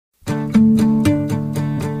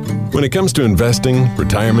When it comes to investing,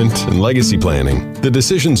 retirement, and legacy planning, the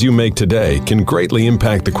decisions you make today can greatly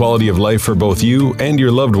impact the quality of life for both you and your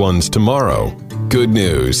loved ones tomorrow. Good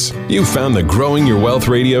news. You found the Growing Your Wealth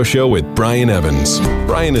radio show with Brian Evans.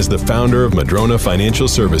 Brian is the founder of Madrona Financial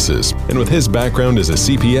Services, and with his background as a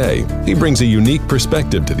CPA, he brings a unique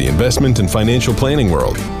perspective to the investment and financial planning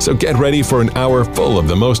world. So get ready for an hour full of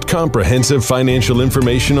the most comprehensive financial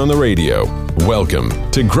information on the radio. Welcome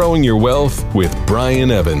to Growing Your Wealth with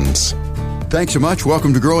Brian Evans. Thanks so much.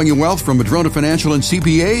 Welcome to Growing Your Wealth from Madrona Financial and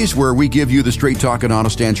CPAs, where we give you the straight talk and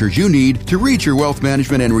honest answers you need to reach your wealth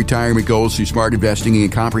management and retirement goals through smart investing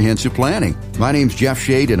and comprehensive planning. My name's Jeff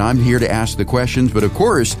Shade, and I'm here to ask the questions. But of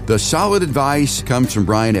course, the solid advice comes from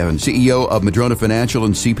Brian Evans, CEO of Madrona Financial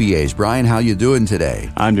and CPAs. Brian, how you doing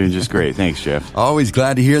today? I'm doing just great. Thanks, Jeff. Always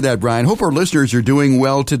glad to hear that, Brian. Hope our listeners are doing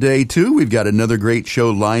well today, too. We've got another great show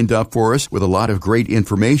lined up for us with a lot of great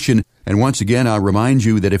information. And once again, I'll remind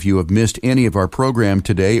you that if you have missed any of our program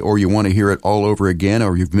today, or you want to hear it all over again,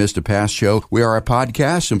 or you've missed a past show, we are a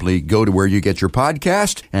podcast. Simply go to where you get your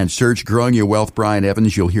podcast and search Growing Your Wealth Brian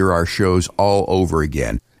Evans. You'll hear our shows all over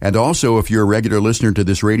again. And also, if you're a regular listener to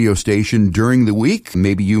this radio station during the week,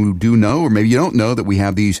 maybe you do know, or maybe you don't know, that we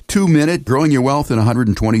have these 2-minute Growing Your Wealth in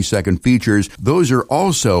 120-second features. Those are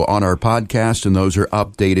also on our podcast, and those are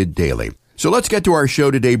updated daily. So let's get to our show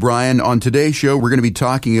today, Brian. On today's show, we're going to be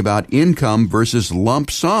talking about income versus lump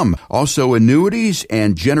sum, also annuities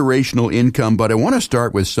and generational income. But I want to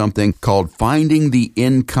start with something called finding the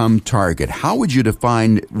income target. How would you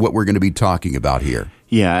define what we're going to be talking about here?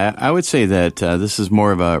 Yeah, I would say that this is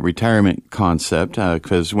more of a retirement concept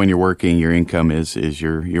because when you're working, your income is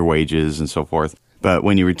your wages and so forth. But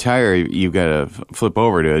when you retire, you've got to flip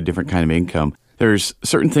over to a different kind of income. There's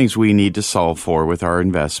certain things we need to solve for with our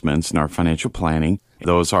investments and our financial planning.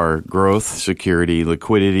 Those are growth, security,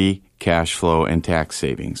 liquidity, cash flow, and tax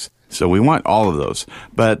savings. So we want all of those.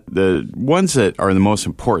 But the ones that are the most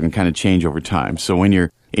important kind of change over time. So when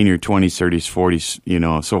you're in your 20s, 30s,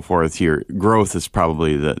 40s, so forth, your growth is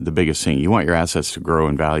probably the biggest thing. You want your assets to grow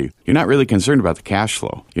in value. You're not really concerned about the cash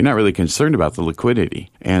flow. You're not really concerned about the liquidity.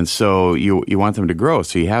 And so you want them to grow,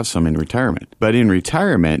 so you have some in retirement. But in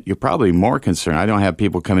retirement, you're probably more concerned. I don't have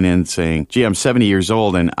people coming in saying, gee, I'm 70 years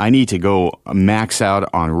old and I need to go max out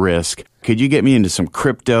on risk. Could you get me into some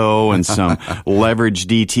crypto and some leveraged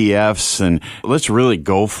ETFs and let's really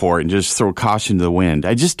go for it and just throw caution to the wind?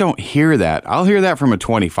 I just don't hear that. I'll hear that from a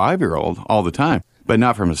 25-year-old all the time, but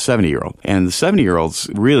not from a 70-year-old. And the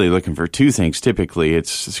 70-year-old's really looking for two things. Typically,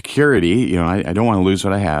 it's security. I don't want to lose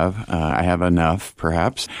what I have. I have enough,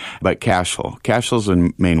 perhaps, but cash flow. Cash flow's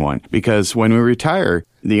the main one because when we retire,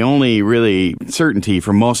 the only really certainty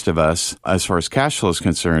for most of us, as far as cash flow is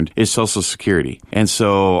concerned, is Social Security. And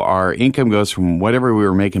so our income goes from whatever we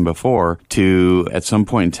were making before to, at some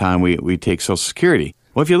point in time, we take Social Security.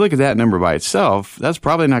 Well, if you look at that number by itself, that's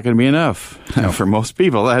probably not going to be enough. No. For most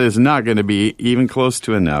people, that is not going to be even close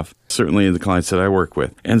to enough, certainly the clients that I work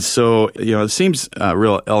with. And so, it seems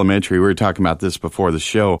real elementary. We were talking about this before the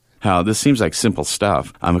show, how this seems like simple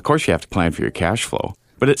stuff. Of course, you have to plan for your cash flow.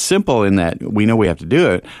 But it's simple in that we know we have to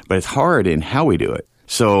do it, but it's hard in how we do it.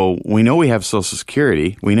 So we know we have Social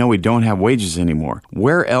Security. We know we don't have wages anymore.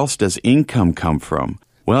 Where else does income come from?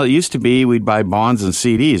 Well, it used to be we'd buy bonds and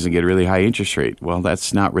CDs and get a really high interest rate. Well,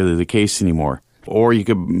 that's not really the case anymore. Or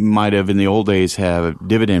you might have in the old days have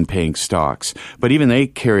dividend-paying stocks. But even they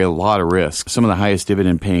carry a lot of risk. Some of the highest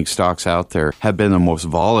dividend-paying stocks out there have been the most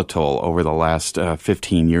volatile over the last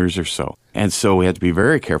 15 years or so. And so we have to be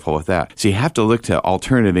very careful with that. So you have to look to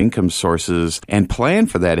alternative income sources and plan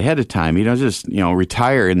for that ahead of time. You don't just,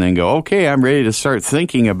 retire and then go, okay, I'm ready to start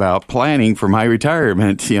thinking about planning for my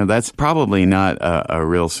retirement. That's probably not a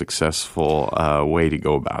real successful way to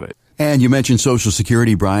go about it. And you mentioned Social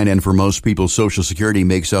Security, Brian, and for most people, Social Security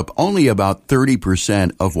makes up only about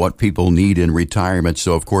 30% of what people need in retirement.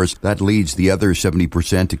 So, of course, that leads the other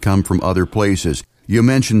 70% to come from other places. You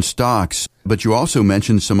mentioned stocks, but you also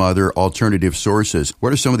mentioned some other alternative sources.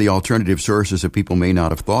 What are some of the alternative sources that people may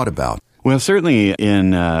not have thought about? Well, certainly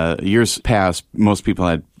in years past, most people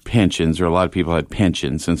had pensions, or a lot of people had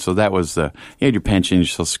pensions. And so that was you had your pension, your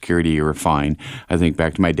Social Security, you were fine. I think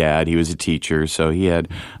back to my dad, he was a teacher, so he had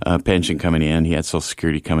a pension coming in, he had Social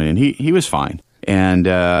Security coming in. He was fine. And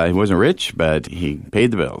he wasn't rich, but he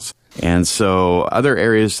paid the bills. And so other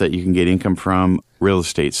areas that you can get income from, real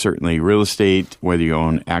estate, certainly real estate, whether you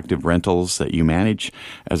own active rentals that you manage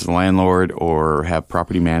as a landlord or have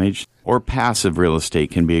property managed, or passive real estate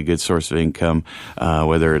can be a good source of income,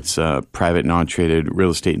 whether it's a private non-traded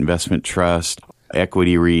real estate investment trust.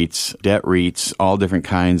 equity REITs, debt REITs, all different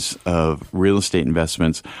kinds of real estate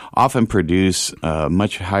investments often produce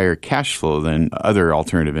much higher cash flow than other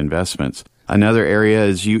alternative investments. Another area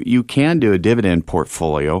is you can do a dividend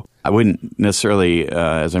portfolio. I wouldn't necessarily,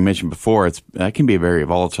 as I mentioned before, that can be a very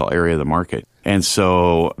volatile area of the market. And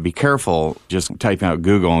so be careful just typing out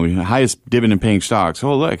Google, highest dividend paying stocks.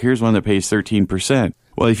 Oh, look, here's one that pays 13%.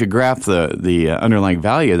 Well, if you graph the underlying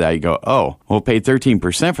value of that, you go, oh, well, it paid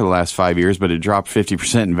 13% for the last 5 years, but it dropped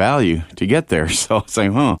 50% in value to get there. So it's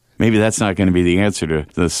like, maybe that's not going to be the answer to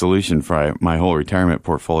the solution for my whole retirement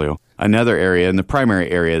portfolio. Another area, and the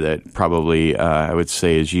primary area that probably I would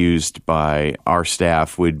say is used by our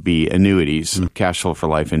staff would be annuities, cash flow for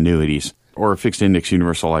life annuities, or fixed index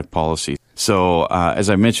universal life policies. So as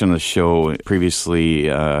I mentioned on the show previously,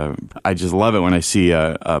 I just love it when I see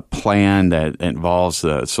a plan that involves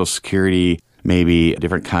Social Security, maybe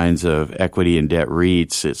different kinds of equity and debt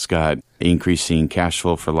REITs. It's got increasing cash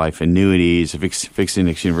flow for life annuities, fixed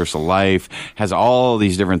index universal life, has all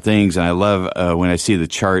these different things. And I love when I see the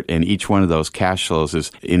chart and each one of those cash flows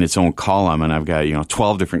is in its own column. And I've got,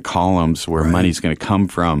 12 different columns where money's going to come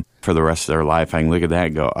from for the rest of their life. I can look at that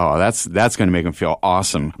and go, oh, that's going to make them feel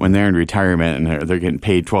awesome when they're in retirement and they're getting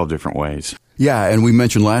paid 12 different ways. Yeah, and we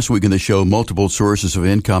mentioned last week in the show multiple sources of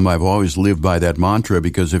income. I've always lived by that mantra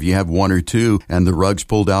because if you have one or two and the rug's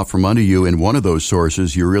pulled out from under you in one of those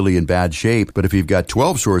sources, you're really in bad shape. But if you've got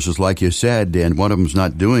 12 sources, like you said, and one of them's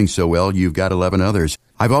not doing so well, you've got 11 others.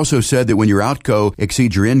 I've also said that when your outgo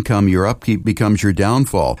exceeds your income, your upkeep becomes your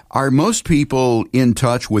downfall. Are most people in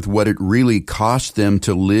touch with what it really costs them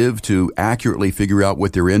to live to accurately figure out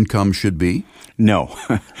what their income should be? No,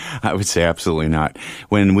 I would say absolutely not.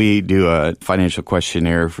 When we do a financial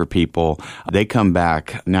questionnaire for people, they come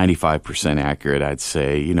back 95% accurate, I'd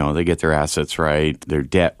say. They get their assets right, their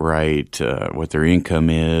debt right, what their income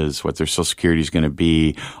is, what their Social Security is going to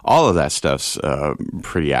be. All of that stuff's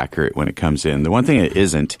pretty accurate when it comes in. The one thing that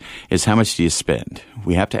isn't is how much do you spend?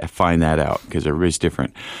 We have to find that out because everybody's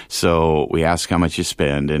different. So we ask how much you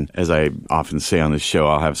spend. And as I often say on the show,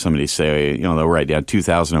 I'll have somebody say, they'll write down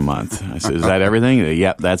 $2,000 a month. I say, is that everything?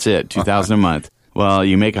 Yep, that's it. $2,000 a month. Well,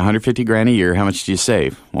 you make $150,000 a year. How much do you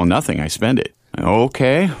save? Well, nothing. I spend it.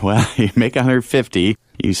 Okay. Well, you make $150,000.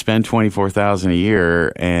 You spend $24,000 a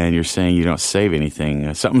year, and you're saying you don't save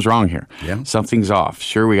anything. Something's wrong here. Yeah. Something's off.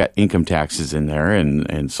 Sure, we got income taxes in there,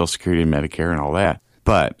 and Social Security and Medicare and all that.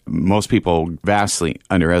 But most people vastly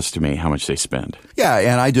underestimate how much they spend. Yeah,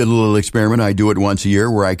 and I did a little experiment. I do it once a year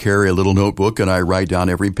where I carry a little notebook and I write down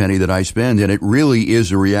every penny that I spend. And it really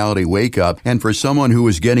is a reality wake-up. And for someone who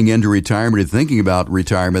is getting into retirement and thinking about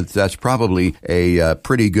retirement, that's probably a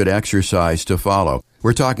pretty good exercise to follow.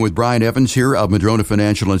 We're talking with Brian Evans here of Madrona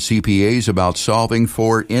Financial and CPAs about solving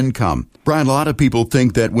for income. Brian, a lot of people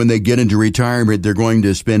think that when they get into retirement, they're going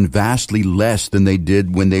to spend vastly less than they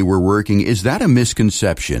did when they were working. Is that a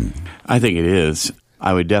misconception? I think it is.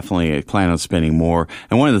 I would definitely plan on spending more.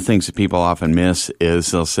 And one of the things that people often miss is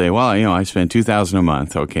they'll say, well, I spend $2,000 a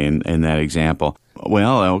month, okay, in that example.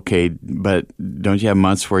 Well, okay, but don't you have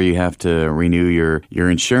months where you have to renew your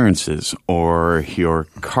insurances or your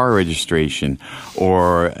car registration,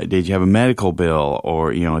 or did you have a medical bill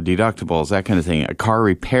or, deductibles, that kind of thing, a car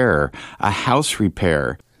repair, a house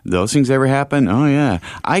repair? Those things ever happen? Oh, yeah.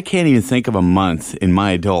 I can't even think of a month in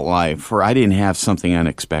my adult life where I didn't have something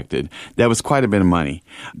unexpected. That was quite a bit of money.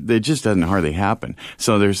 It just doesn't hardly happen.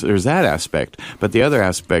 So there's that aspect. But the other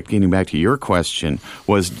aspect, getting back to your question,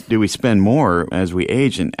 was do we spend more as we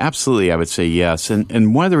age? And absolutely, I would say yes.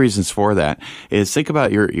 And one of the reasons for that is think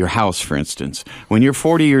about your house, for instance. When you're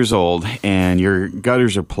 40 years old and your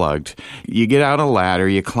gutters are plugged, you get out a ladder,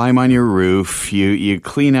 you climb on your roof, you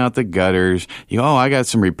clean out the gutters, I got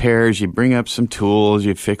some repairs, you bring up some tools,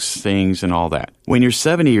 you fix things and all that. When you're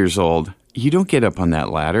 70 years old, you don't get up on that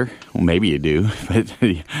ladder. Well, maybe you do, but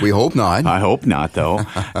we hope not. I hope not, though.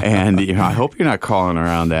 And I hope you're not crawling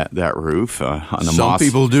around that roof on the Some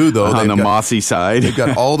people do, though. On the mossy side. They've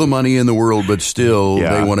got all the money in the world, but still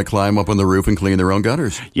they want to climb up on the roof and clean their own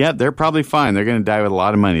gutters. Yeah, they're probably fine. They're going to die with a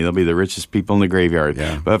lot of money. They'll be the richest people in the graveyard.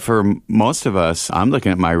 Yeah. But for most of us, I'm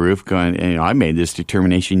looking at my roof going, I made this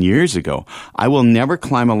determination years ago. I will never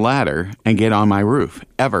climb a ladder and get on my roof,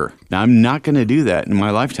 ever. Now, I'm not going to do that in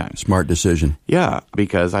my lifetime. Smart decision. Yeah,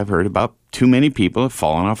 because I've heard about too many people have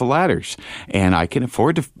fallen off of ladders, and I can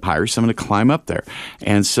afford to hire someone to climb up there.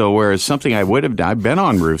 And so whereas something I would have done, I've been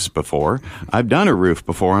on roofs before. I've done a roof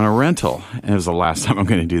before on a rental, and it was the last time I'm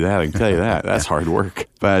going to do that. I can tell you that. That's hard work.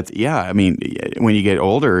 But yeah, I mean, when you get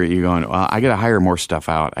older, you're going, well, I got to hire more stuff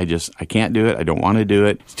out. I can't do it. I don't want to do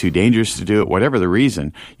it. It's too dangerous to do it. Whatever the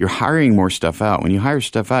reason, you're hiring more stuff out. When you hire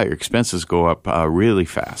stuff out, your expenses go up really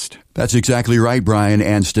fast. That's exactly right, Brian.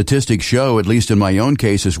 And statistics show, at least in my own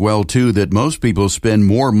case as well, too, that most people spend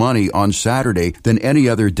more money on Saturday than any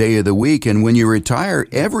other day of the week. And when you retire,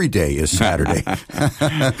 every day is Saturday.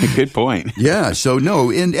 Good point. Yeah. So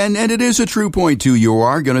no, and it is a true point, too. You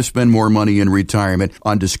are going to spend more money in retirement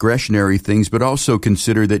on discretionary things, but also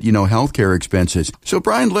consider that, healthcare expenses. So,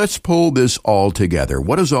 Brian, let's pull this all together.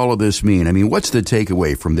 What does all of this mean? I mean, what's the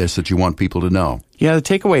takeaway from this that you want people to know? Yeah, the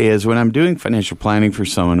takeaway is when I'm doing financial planning for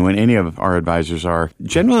someone, when any of our advisors are,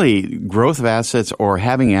 generally growth of assets or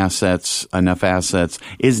having assets, enough assets,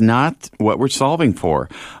 is not what we're solving for.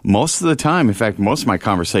 Most of the time, in fact, most of my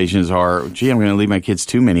conversations are, gee, I'm going to leave my kids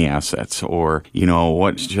too many assets, or,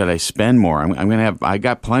 what should I spend more? I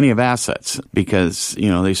got plenty of assets because,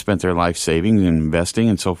 they spent their life saving and investing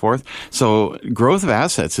and so forth. So growth of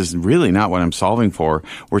assets is really not what I'm solving for.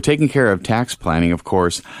 We're taking care of tax planning, of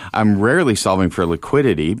course. I'm rarely solving for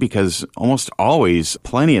liquidity because almost always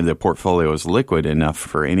plenty of the portfolio is liquid enough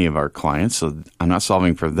for any of our clients. So I'm not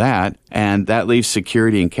solving for that. And that leaves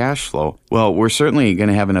security and cash flow. Well, we're certainly going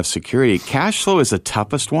to have enough security. Cash flow is the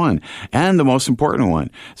toughest one and the most important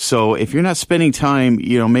one. So if you're not spending time,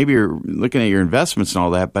 maybe you're looking at your investments and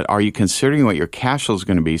all that, but are you considering what your cash flow is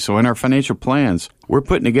going to be? So in our financial plans, we're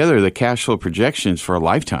putting together the cash flow projections for a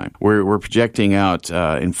lifetime. We're projecting out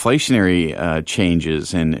inflationary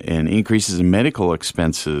changes and increases in medical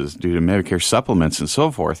expenses due to Medicare supplements and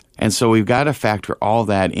so forth. And so we've got to factor all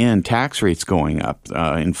that in, tax rates going up,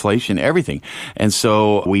 inflation, everything. And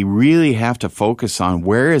so we really have to focus on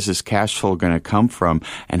where is this cash flow going to come from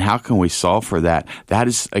and how can we solve for that. That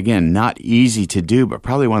is, again, not easy to do, but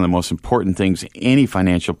probably one of the most important things any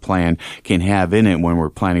financial plan can have in it when we're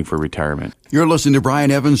planning for retirement. You're listening to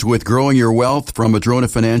Brian Evans with Growing Your Wealth from Madrona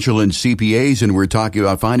Financial and CPAs, and we're talking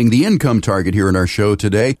about finding the income target here in our show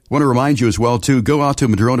today. I want to remind you as well, too, go out to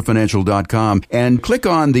MadronaFinancial.com and click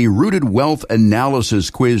on the Rooted Wealth Analysis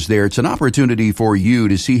quiz there. It's an opportunity for you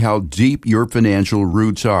to see how deep your financial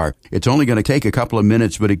roots are. It's only going to take a couple of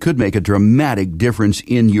minutes, but it could make a dramatic difference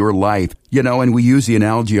in your life. And we use the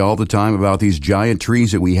analogy all the time about these giant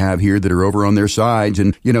trees that we have here that are over on their sides.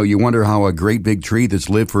 And, you wonder how a great big tree that's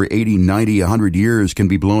lived for 80, 90, 100 years can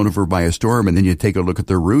be blown over by a storm. And then you take a look at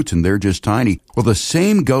their roots and they're just tiny. Well, the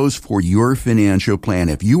same goes for your financial plan.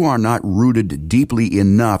 If you are not rooted deeply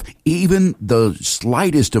enough, even the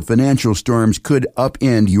slightest of financial storms could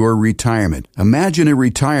upend your retirement. Imagine a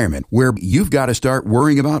retirement where you've got to start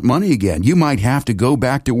worrying about money again. You might have to go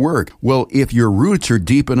back to work. Well, if your roots are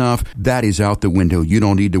deep enough, that is out the window. You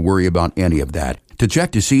don't need to worry about any of that. To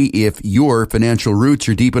check to see if your financial roots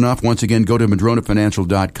are deep enough, once again, go to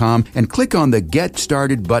MadronaFinancial.com and click on the Get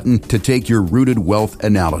Started button to take your Rooted Wealth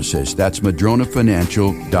Analysis. That's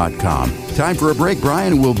MadronaFinancial.com. Time for a break,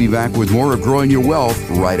 Brian. We'll be back with more of Growing Your Wealth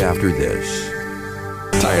right after this.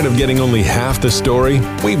 Tired of getting only half the story?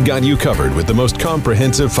 We've got you covered with the most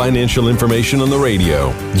comprehensive financial information on the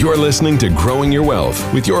radio. You're listening to Growing Your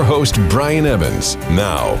Wealth with your host, Brian Evans.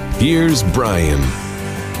 Now, here's Brian.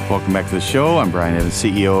 Welcome back to the show. I'm Brian Evans,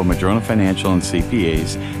 CEO of Madrona Financial and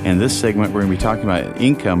CPAs. And in this segment, we're going to be talking about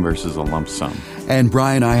income versus a lump sum. And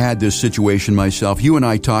Brian, I had this situation myself. You and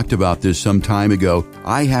I talked about this some time ago.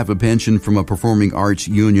 I have a pension from a performing arts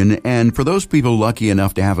union, and for those people lucky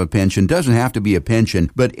enough to have a pension, doesn't have to be a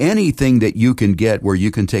pension, but anything that you can get where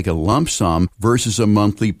you can take a lump sum versus a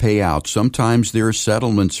monthly payout. Sometimes there are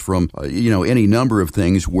settlements from, any number of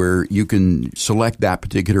things where you can select that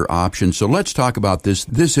particular option. So let's talk about this.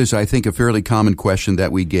 This is, I think, a fairly common question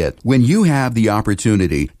that we get. When you have the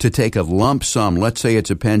opportunity to take a lump sum, let's say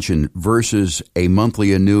it's a pension versus a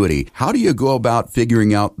monthly annuity, how do you go about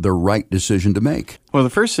figuring out the right decision to make? Well, the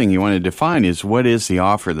first thing you want to define is what is the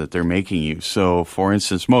offer that they're making you. So, for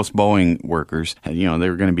instance, most Boeing workers,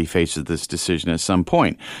 they're going to be faced with this decision at some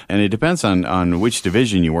point. And it depends on which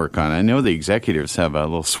division you work on. I know the executives have a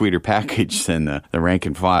little sweeter package than the rank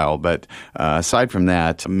and file. But aside from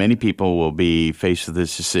that, many people will be faced with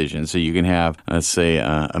this decision. So you can have, let's say,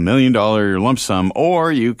 $1 million lump sum,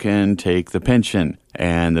 or you can take the pension.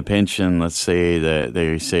 And the pension, let's say that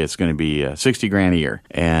they say it's going to be $60,000 a year.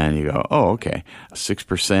 And you go, oh, okay,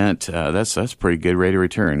 6%, that's a pretty good rate of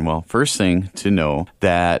return. Well, first thing to know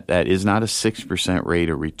that is not a 6% rate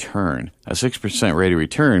of return. A 6% rate of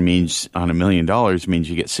return means on $1 million means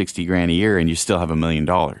you get $60,000 a year and you still have $1 million.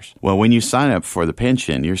 Well, when you sign up for the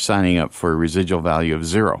pension, you're signing up for a residual value of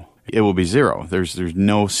zero. It will be zero. There's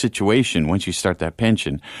no situation once you start that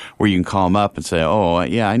pension where you can call them up and say, oh,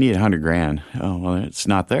 yeah, I need $100,000. Oh, well, it's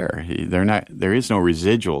not there. There is no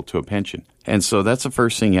residual to a pension. And so that's the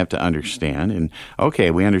first thing you have to understand. And okay,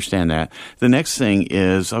 we understand that. The next thing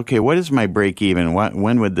is, okay, what is my break even?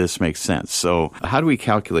 When would this make sense? So how do we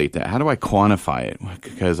calculate that? How do I quantify it?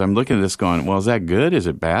 Because I'm looking at this going, well, is that good? Is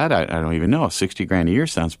it bad? I don't even know. $60,000 a year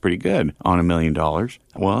sounds pretty good on $1 million.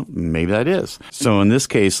 Well, maybe that is. So in this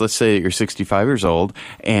case, let's say that you're 65 years old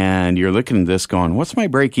and you're looking at this going, what's my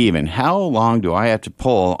break even? How long do I have to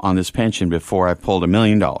pull on this pension before I pulled $1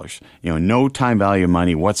 million? No time value of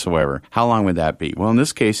money whatsoever. How long would that be? Well, in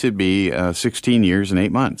this case, it'd be 16 years and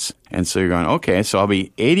 8 months. And so you're going, okay, so I'll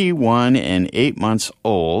be 81 and 8 months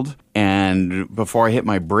old, and before I hit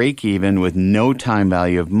my break even with no time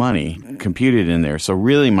value of money computed in there. So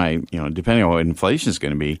really my, depending on what inflation is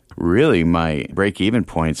going to be, really my break even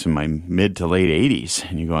point's in my mid to late 80s.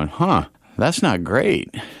 And you're going, that's not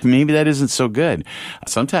great. Maybe that isn't so good.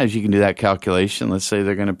 Sometimes you can do that calculation. Let's say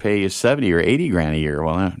they're going to pay you $70,000 or $80,000 a year.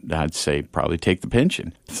 Well, I'd say probably take the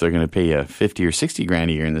pension. If they're going to pay you $50,000 or $60,000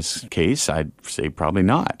 a year in this case, I'd say probably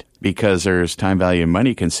not. Because there's time value of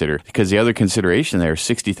money considered. Because the other consideration there,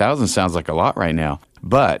 $60,000 sounds like a lot right now.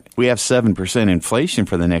 But we have 7% inflation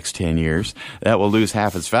for the next 10 years. That will lose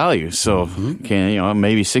half its value. So maybe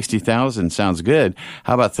 $60,000 sounds good.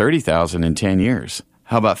 How about $30,000 in 10 years?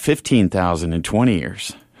 How about $15,000 in 20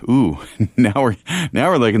 years? Ooh, now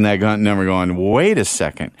we're looking at that number going, wait a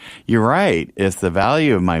second. You're right. If the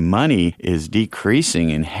value of my money is decreasing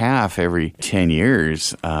in half every 10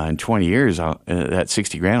 years, in 20 years, that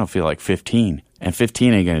 $60,000 will feel like 15. And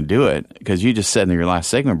 15 ain't going to do it because you just said in your last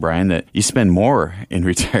segment, Brian, that you spend more in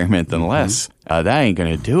retirement than less. That ain't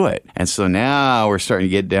going to do it. And so now we're starting to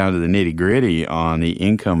get down to the nitty gritty on the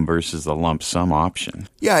income versus the lump sum option.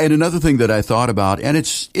 Yeah. And another thing that I thought about, and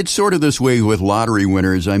it's sort of this way with lottery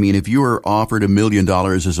winners. I mean, if you were offered $1 million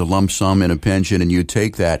as a lump sum in a pension and you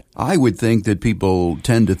take that, I would think that people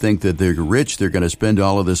tend to think that they're rich. They're going to spend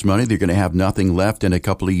all of this money. They're going to have nothing left in a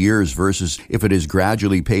couple of years versus if it is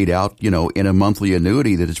gradually paid out, in a monthly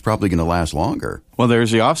annuity, that it's probably going to last longer. Well,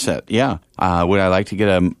 there's the offset. Yeah. Would I like to get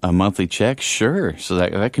a monthly check? Sure. So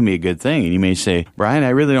that can be a good thing. And you may say, Brian, I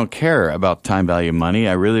really don't care about time value of money.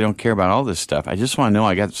 I really don't care about all this stuff. I just want to know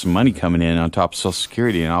I got some money coming in on top of Social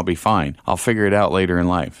Security and I'll be fine. I'll figure it out later in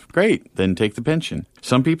life. Great. Then take the pension.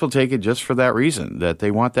 Some people take it just for that reason, that they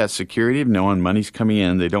want that security of knowing money's coming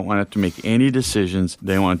in. They don't want to have to make any decisions.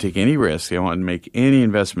 They don't want to take any risks. They don't want to make any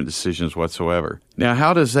investment decisions whatsoever. Now,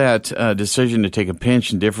 how does that decision to take a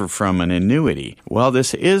pension differ from an annuity? Well,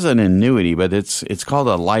 this is an annuity, but it's called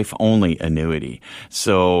a life-only annuity.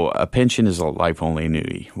 So a pension is a life-only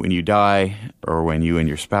annuity. When you die or when you and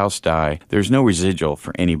your spouse die, there's no residual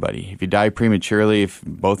for anybody. If you die prematurely, if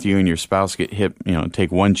both you and your spouse get hit,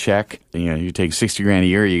 take one check, you take $60,000 a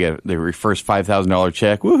year, you get the first $5,000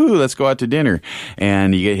 check. Woohoo! Let's go out to dinner,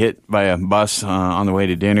 and you get hit by a bus on the way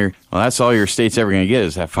to dinner. Well, that's all your estate's ever going to get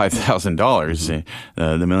is that $5,000. The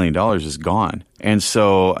 $1 million is gone. And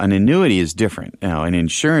so an annuity is different. Now, an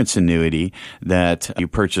insurance annuity that you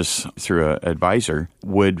purchase through an advisor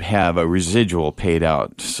would have a residual paid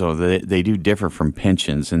out. So they do differ from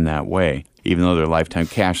pensions in that way. Even though they're lifetime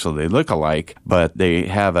cash flow, they look alike, but they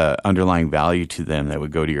have an underlying value to them that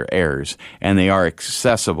would go to your heirs. And they are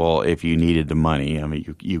accessible if you needed the money. I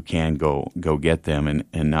mean, you can go get them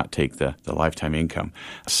and not take the lifetime income.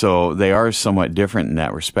 So they are somewhat different in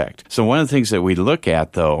that respect. So one of the things that we look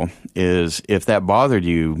at, though, is if that bothered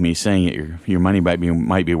you, me saying that your money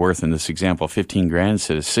might be worth, in this example, $15,000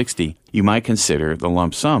 instead of $60,000, you might consider the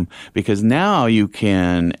lump sum, because now you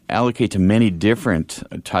can allocate to many different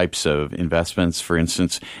types of investments. For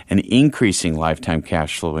instance, an increasing lifetime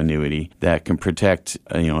cash flow annuity that can protect,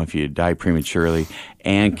 if you die prematurely,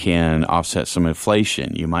 and can offset some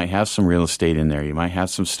inflation. You might have some real estate in there. You might have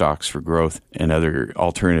some stocks for growth and other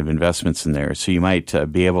alternative investments in there. So you might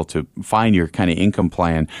be able to find your kind of income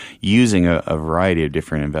plan using a variety of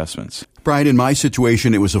different investments. Brian, in my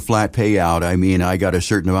situation, it was a flat payout. I mean, I got a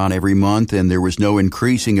certain amount every month, and there was no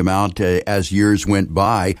increasing amount as years went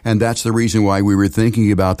by. And that's the reason why we were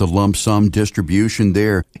thinking about the lump sum distribution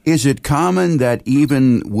there. Is it common that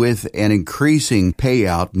even with an increasing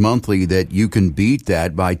payout monthly that you can beat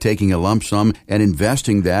that by taking a lump sum and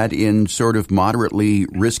investing that in sort of moderately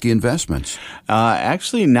risky investments?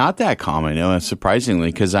 Actually, not that common,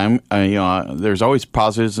 surprisingly, because there's always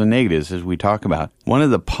positives and negatives as we talk about. One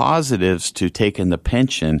of the positives to taking the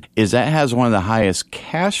pension is that has one of the highest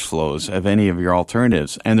cash flows of any of your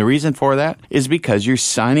alternatives. And the reason for that is because you're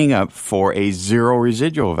signing up for a zero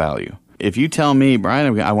residual value. If you tell me,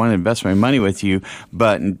 Brian, I want to invest my money with you,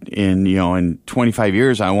 but in 25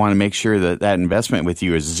 years, I want to make sure that investment with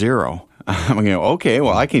you is zero. I'm going to go, okay,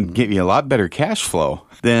 well, I can give you a lot better cash flow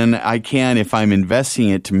than I can if I'm investing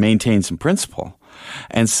it to maintain some principal.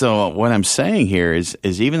 And so what I'm saying here is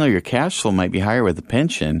even though your cash flow might be higher with the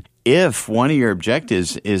pension, if one of your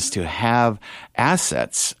objectives is to have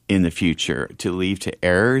assets in the future to leave to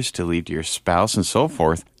heirs, to leave to your spouse and so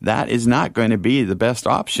forth, that is not going to be the best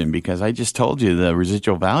option because I just told you the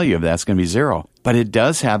residual value of that's going to be zero. But it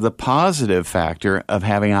does have the positive factor of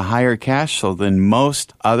having a higher cash flow than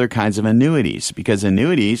most other kinds of annuities because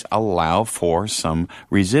annuities allow for some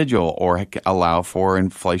residual or allow for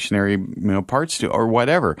inflationary parts to or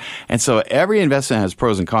whatever. And so every investment has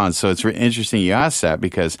pros and cons. So it's interesting you asked that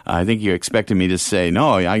because I think you expected me to say,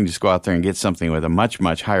 no, I can just go out there and get something with a much,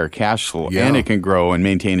 much higher cash flow and it can grow and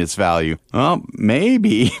maintain its value. Well,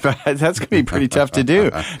 maybe, but that's going to be pretty tough to do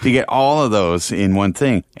to get all of those in one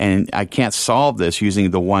thing. And I can't solve this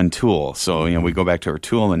using the one tool. So, we go back to our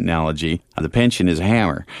tool analogy. The pension is a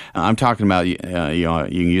hammer. I'm talking about, you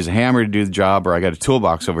can use a hammer to do the job, or I got a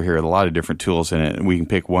toolbox over here with a lot of different tools in it, and we can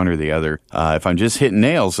pick one or the other. If I'm just hitting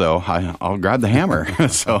nails, though, I'll grab the hammer.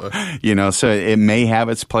 so it may have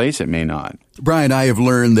its place, it may not. Brian, I have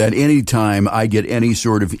learned that anytime I get any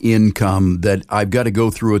sort of income that I've got to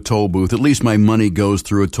go through a toll booth, at least my money goes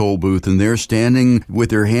through a toll booth, and there standing with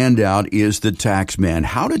their hand out is the tax man.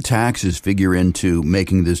 How do taxes figure into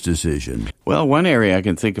making this decision? Well, one area I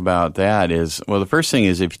can think about that is, the first thing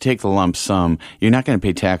is if you take the lump sum, you're not going to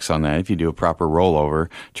pay tax on that if you do a proper rollover,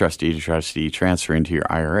 trustee to trustee transfer into your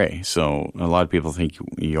IRA. So a lot of people think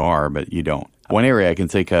you are, but you don't. One area I can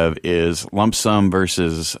think of is lump sum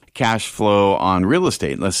versus cash flow on real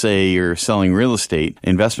estate. Let's say you're selling real estate,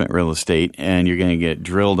 investment real estate, and you're going to get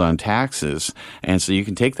drilled on taxes. And so you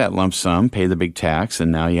can take that lump sum, pay the big tax,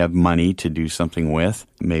 and now you have money to do something with,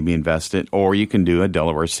 maybe invest it, or you can do a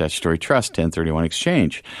Delaware Statutory Trust 1031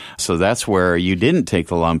 exchange. So that's where you didn't take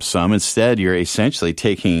the lump sum. Instead, you're essentially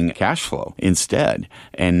taking cash flow instead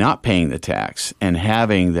and not paying the tax and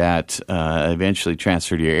having that eventually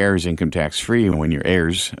transfer to your heirs income tax free when your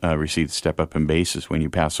heirs receive the step-up in basis when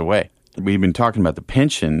you pass away. We've been talking about the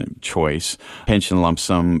pension choice, pension lump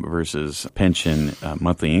sum versus pension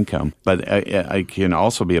monthly income, but it can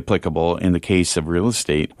also be applicable in the case of real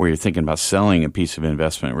estate where you're thinking about selling a piece of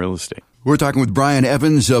investment real estate. We're talking with Brian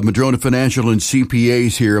Evans of Madrona Financial and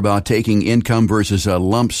CPAs here about taking income versus a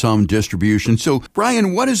lump sum distribution. So,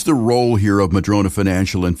 Brian, what is the role here of Madrona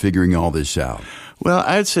Financial in figuring all this out? Well,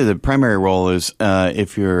 I'd say the primary role is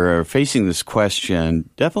if you're facing this question,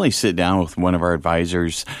 definitely sit down with one of our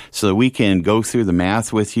advisors so that we can go through the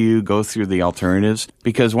math with you, go through the alternatives.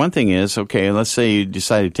 Because one thing is, okay, let's say you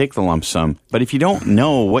decide to take the lump sum, but if you don't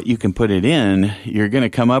know what you can put it in, you're going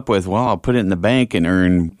to come up with, well, I'll put it in the bank and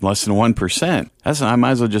earn less than 1%. I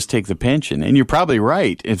might as well just take the pension. And you're probably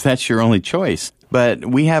right if that's your only choice. But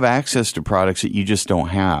we have access to products that you just don't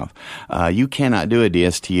have. You cannot do a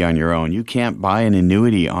DST on your own. You can't buy an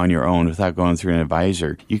annuity on your own without going through an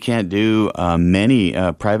advisor. You can't do many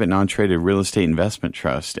private non-traded real estate investment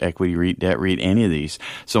trust, equity REIT, debt REIT, any of these.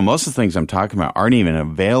 So most of the things I'm talking about aren't even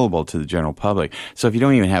available to the general public. So if you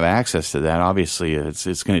don't even have access to that, obviously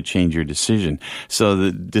it's going to change your decision. So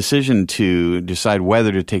the decision to decide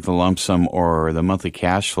whether to take the lump sum or the monthly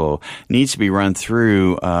cash flow needs to be run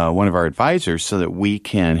through one of our advisors so that we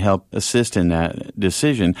can help assist in that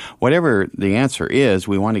decision. Whatever the answer is,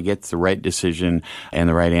 we want to get the right decision and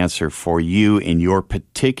the right answer for you in your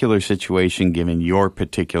particular situation, given your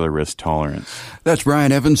particular risk tolerance. That's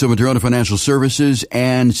Brian Evans of Madrona Financial Services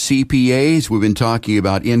and CPAs. We've been talking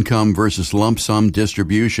about income versus lump sum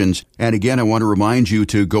distributions. And again, I want to remind you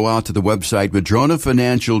to go out to the website,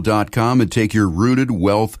 madronafinancial.com, and take your rooted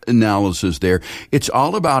wealth analysis there. It's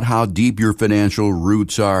all about how deep your financial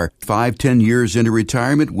roots are. 5-10 years into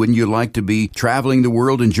retirement, wouldn't you like to be traveling the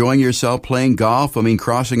world, enjoying yourself, playing golf?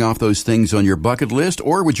 Crossing off those things on your bucket list?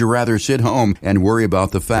 Or would you rather sit home and worry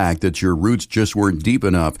about the fact that your roots just weren't deep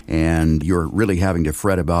enough and you're really having to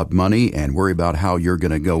fret about money and worry about how you're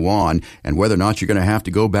going to go on and whether or not you're going to have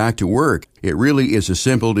to go back to work? It really is a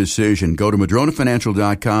simple decision. Go to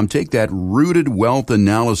MadronaFinancial.com, take that rooted wealth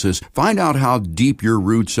analysis, find out how deep your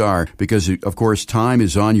roots are, because, of course, time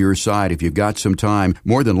is on your side. If you've got some time,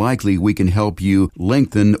 more than likely we can help you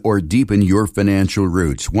lengthen or deepen your financial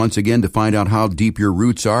roots. Once again, to find out how deep your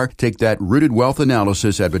roots are, take that rooted wealth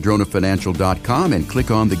analysis at MadronaFinancial.com and click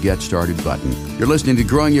on the Get Started button. You're listening to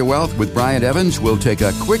Growing Your Wealth with Brian Evans. We'll take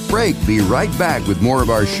a quick break. Be right back with more of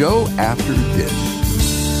our show after this.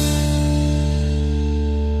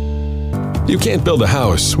 You can't build a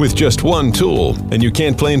house with just one tool, and you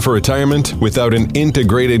can't plan for retirement without an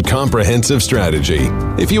integrated, comprehensive strategy.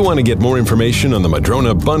 If you want to get more information on the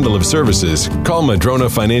Madrona bundle of services, call Madrona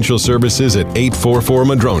Financial Services at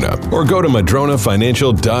 844-MADRONA or go to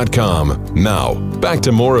MadronaFinancial.com. Now, back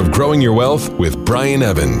to more of Growing Your Wealth with Brian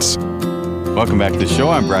Evans. Welcome back to the show.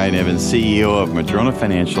 I'm Brian Evans, CEO of Madrona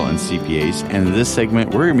Financial and CPAs. And in this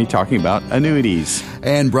segment, we're going to be talking about annuities.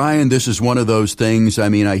 And Brian, this is one of those things, I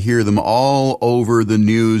hear them all over the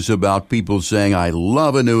news about people saying, I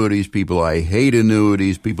love annuities, people, I hate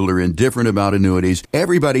annuities, people are indifferent about annuities.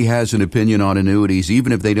 Everybody has an opinion on annuities.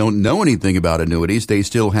 Even if they don't know anything about annuities, they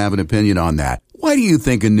still have an opinion on that. Why do you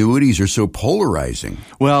think annuities are so polarizing?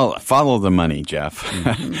 Well, follow the money, Jeff.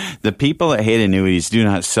 Mm-hmm. The people that hate annuities do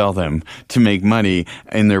not sell them to make money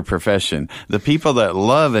in their profession. The people that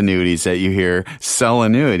love annuities that you hear sell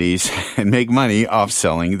annuities and make money off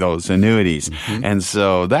selling those annuities. Mm-hmm. And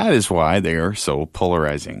so that is why they are so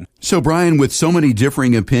polarizing. So, Brian, with so many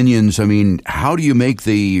differing opinions, how do you make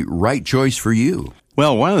the right choice for you?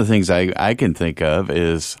 Well, one of the things I can think of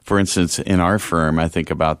is, for instance, in our firm, I think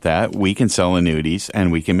about that. We can sell annuities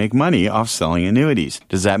and we can make money off selling annuities.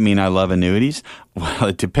 Does that mean I love annuities? Well,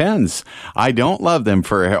 it depends. I don't love them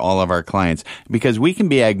for all of our clients because we can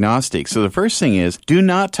be agnostic. So the first thing is, do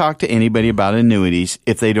not talk to anybody about annuities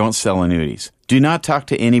if they don't sell annuities. Do not talk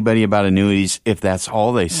to anybody about annuities if that's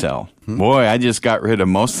all they sell. Boy, I just got rid of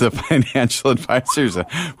most of the financial advisors.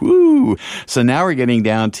 Woo! So now we're getting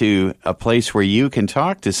down to a place where you can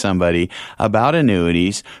talk to somebody about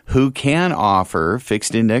annuities who can offer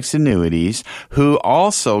fixed index annuities, who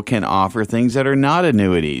also can offer things that are not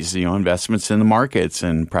annuities, investments in the markets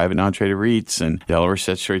and private non-traded REITs and Delaware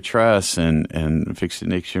Statutory Trusts and fixed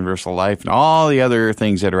index universal life and all the other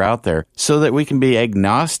things that are out there so that we can be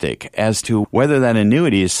agnostic as to whether that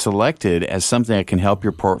annuity is selected as something that can help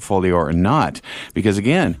your portfolio or not. Because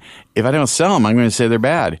again, if I don't sell them, I'm going to say they're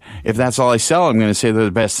bad. If that's all I sell, I'm going to say they're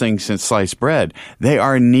the best thing since sliced bread. They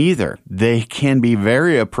are neither. They can be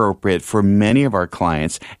very appropriate for many of our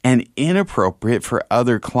clients and inappropriate for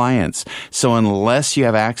other clients. So unless you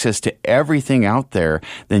have access to everything out there,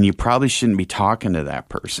 then you probably shouldn't be talking to that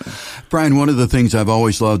person. Brian, one of the things I've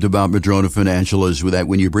always loved about Madrona Financial is that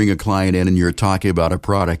when you bring a client in and you're talking about a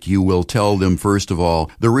product, you will tell them, first of all,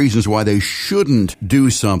 the reasons why they shouldn't do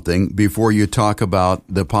something before you talk about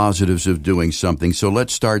the positives of doing something. So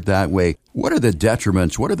let's start that way. What are the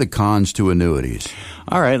detriments? What are the cons to annuities?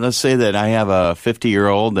 All right, let's say that I have a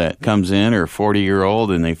 50-year-old that comes in or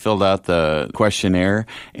 40-year-old and they filled out the questionnaire,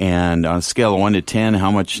 and on a scale of 1 to 10,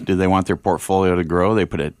 how much do they want their portfolio to grow? They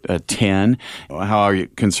put a 10. How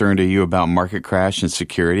concerned are you about market crash and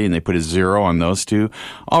security? And they put a 0 on those two.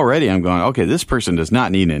 Already I'm going, okay, this person does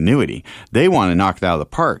not need an annuity. They want to knock it out of the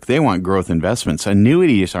park. They want growth investments.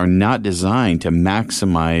 Annuities are not designed to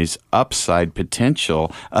maximize upside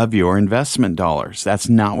potential of your investment dollars. That's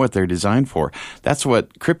not what they're designed for. That's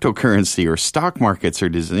what cryptocurrency or stock markets are,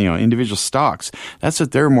 individual stocks. That's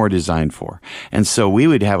what they're more designed for. And so we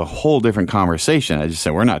would have a whole different conversation. I just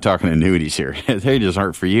said, we're not talking annuities here. They just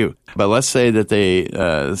aren't for you. But let's say that they,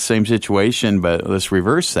 same situation, but let's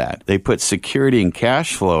reverse that. They put security and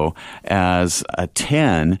cash flow as a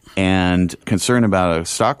 10 and concern about a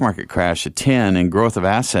stock market crash a 10 and growth of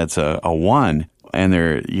assets a 1. And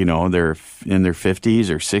they're in their 50s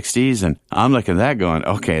or 60s. And I'm looking at that going,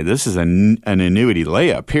 okay, this is an annuity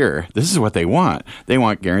layup here. This is what they want. They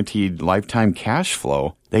want guaranteed lifetime cash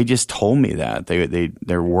flow. They just told me that.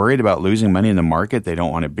 They're worried about losing money in the market. They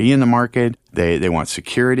don't want to be in the market. They want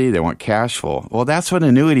security. They want cash flow. Well, that's what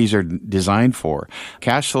annuities are designed for.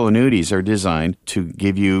 Cash flow annuities are designed to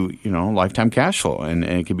give you, lifetime cash flow, and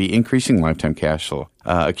it could be increasing lifetime cash flow.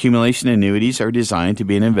 Accumulation annuities are designed to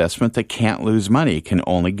be an investment that can't lose money, can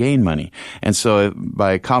only gain money. And so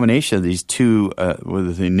by a combination of these two,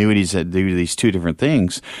 with the annuities that do these two different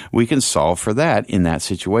things, we can solve for that in that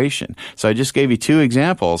situation. So I just gave you two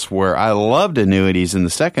examples examples where I loved annuities in the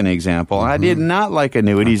second example. I did not like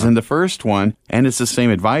annuities in the first one. And it's the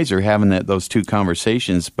same advisor having those two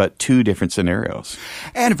conversations, but two different scenarios.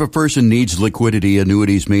 And if a person needs liquidity,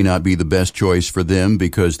 annuities may not be the best choice for them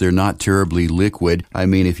because they're not terribly liquid. I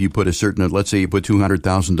mean, if you put let's say you put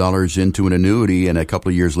 $200,000 into an annuity and a couple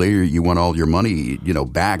of years later you want all your money,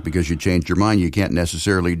 back because you changed your mind, you can't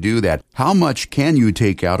necessarily do that. How much can you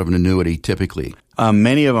take out of an annuity typically?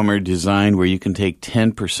 Many of them are designed where you can take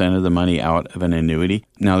 10% of the money out of an annuity.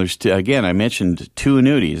 Now, there's again, I mentioned two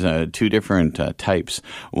annuities, two different types.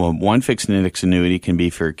 Well, one fixed index annuity can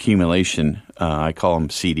be for accumulation. I call them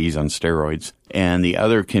CDs on steroids. And the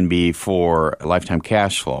other can be for lifetime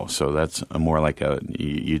cash flow. So that's more like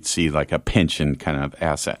you'd see like a pension kind of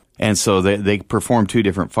asset. And so they perform two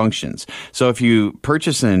different functions. So if you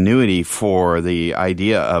purchase an annuity for the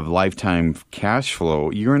idea of lifetime cash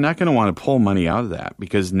flow, you're not going to want to pull money out of that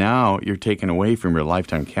because now you're taken away from your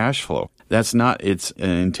lifetime cash flow. That's not its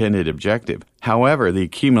intended objective. However, the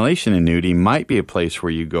accumulation annuity might be a place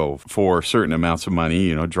where you go for certain amounts of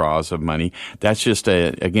money, draws of money. That's just,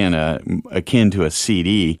 akin to a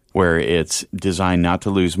CD where it's designed not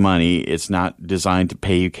to lose money. It's not designed to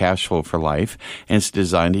pay you cash flow for life, and it's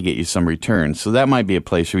designed to get you some return. So that might be a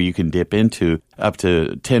place where you can dip into up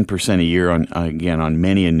to 10% a year on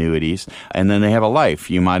many annuities. And then they have a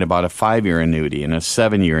life. You might have bought a 5-year annuity and a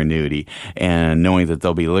 7-year annuity and knowing that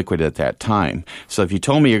they'll be liquid at that time. So if you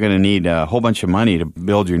told me you're going to need a whole bunch of money to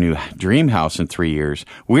build your new dream house in 3 years,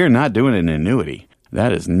 we're not doing an annuity.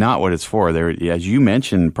 That is not what it's for. They're, as you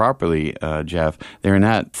mentioned properly, Jeff, they're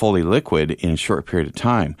not fully liquid in a short period of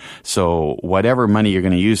time. So whatever money you're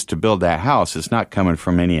going to use to build that house is not coming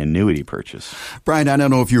from any annuity purchase. Brian, I don't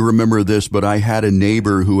know if you remember this, but I had a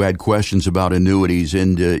neighbor who had questions about annuities,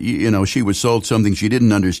 and, she was sold something. She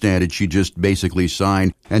didn't understand it. She just basically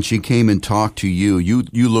signed, and she came and talked to you.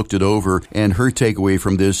 You looked it over, and her takeaway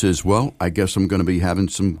from this is, well, I guess I'm going to be having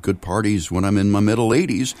some good parties when I'm in my middle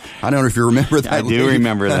 80s. I don't know if you remember that. I do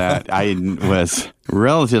remember that. I was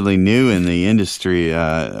relatively new in the industry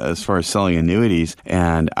as far as selling annuities,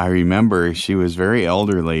 and I remember she was very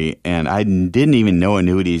elderly, and I didn't even know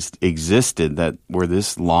annuities existed that were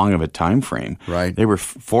this long of a time frame. Right. They were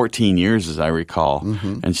 14 years, as I recall,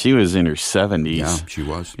 and she was in her 70s. Yeah, she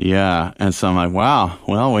was. Yeah, and so I'm like, wow,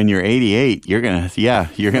 well, when you're 88, you're gonna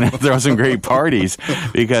throw some great parties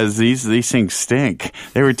because these things stink.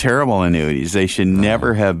 They were terrible annuities. They should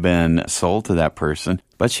never have been sold to that person.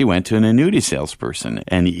 But she went to an annuity salesperson,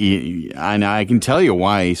 and I can tell you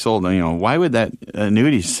why he sold. Why would that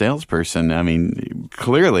annuity salesperson? I mean,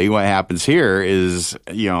 clearly, what happens here is,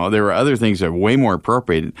 there were other things that are way more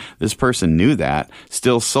appropriate. This person knew that,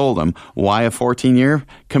 still sold them. Why a 14-year?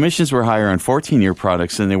 Commissions were higher on 14-year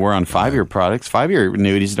products than they were on 5-year products. 5-year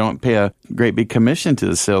annuities don't pay a great big commission to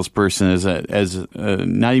the salesperson as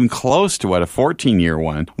not even close to what a 14-year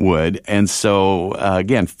one would. And so,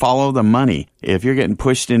 again, follow the money. If you're getting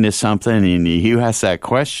pushed into something and you ask that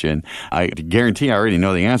question, I guarantee I already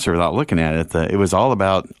know the answer without looking at it. It was all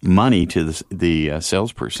about money to the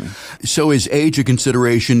salesperson. So is age a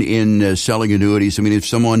consideration in selling annuities? I mean, if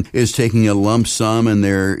someone is taking a lump sum and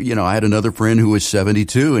I had another friend who was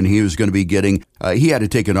 72 and he was going to be getting, he had to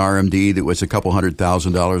take an RMD that was a couple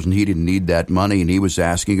 $100,000 and he didn't need that money and he was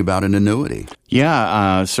asking about an annuity.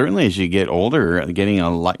 Yeah, certainly as you get older, getting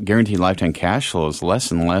a guaranteed lifetime cash flow is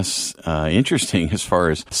less and less interesting as far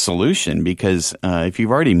as solution because if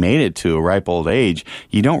you've already made it to a ripe old age,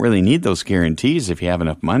 you don't really need those guarantees if you have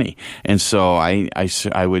enough money. And so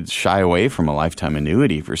I would shy away from a lifetime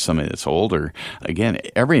annuity for somebody that's older. Again,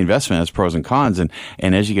 every investment has pros and cons, and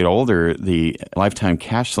as you get older, the lifetime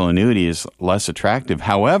cash flow annuity is less attractive.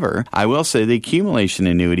 However, I will say the accumulation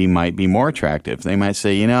annuity might be more attractive. They might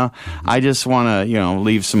say, I just want to,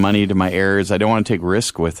 leave some money to my heirs. I don't want to take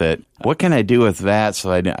risk with it. What can I do with that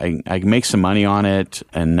so I can make some money on it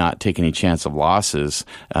and not take any chance of losses?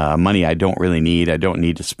 Money I don't really need. I don't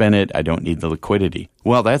need to spend it. I don't need the liquidity.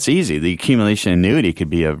 Well, that's easy. The accumulation annuity could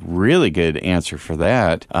be a really good answer for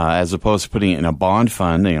that, as opposed to putting it in a bond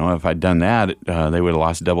fund. If I'd done that, they would have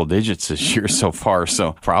lost double digits this year so far.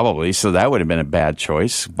 So probably. So that would have been a bad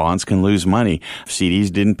choice. Bonds can lose money.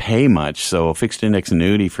 CDs didn't pay much. So a fixed index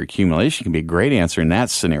annuity for accumulation can be a great answer in that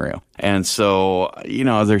scenario. And so,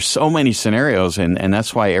 there's so many scenarios, and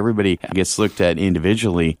that's why everybody gets looked at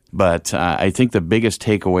individually. But I think the biggest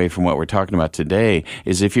takeaway from what we're talking about today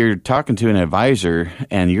is if you're talking to an advisor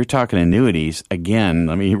and you're talking annuities, again,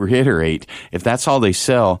 let me reiterate, if that's all they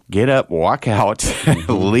sell, get up, walk out,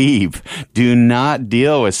 leave. Do not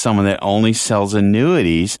deal with someone that only sells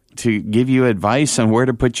annuities to give you advice on where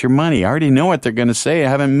to put your money. I already know what they're going to say. I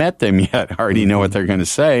haven't met them yet. I already know what they're going to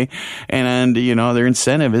say. And their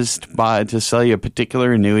incentive is to sell you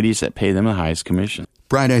particular annuities that pay them the highest commission.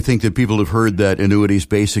 Brian, I think that people have heard that annuities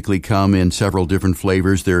basically come in several different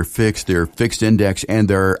flavors. They're fixed index, and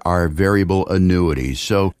there are variable annuities.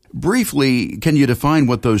 So briefly, can you define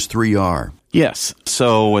what those three are? Yes.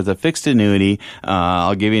 So with a fixed annuity,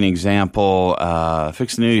 I'll give you an example.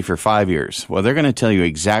 Fixed annuity for 5 years. Well, they're going to tell you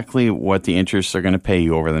exactly what the interest they're going to pay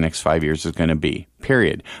you over the next 5 years is going to be.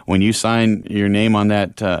 Period. When you sign your name on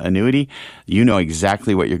that annuity, you know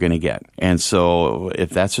exactly what you're going to get. And so if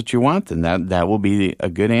that's what you want, then that will be a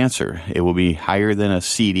good answer. It will be higher than a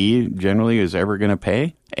CD generally is ever going to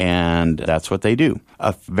pay. And that's what they do.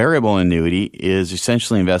 A variable annuity is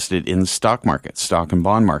essentially invested in the stock markets, stock and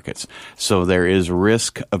bond markets. So there is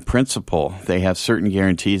risk of principal. They have certain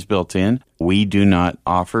guarantees built in. We do not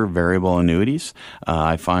offer variable annuities.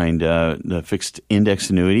 I find the fixed index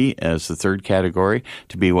annuity as the third category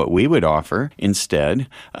to be what we would offer instead.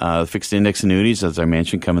 Fixed index annuities, as I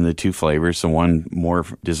mentioned, come in the two flavors, the one more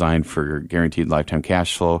designed for guaranteed lifetime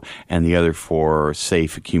cash flow and the other for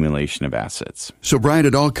safe accumulation of assets. So, Brian,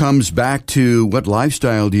 it all comes back to what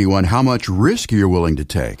lifestyle do you want, how much risk you're willing to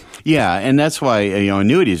take. Yeah, and that's why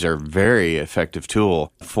annuities are a very effective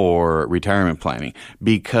tool for retirement planning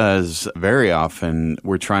because very often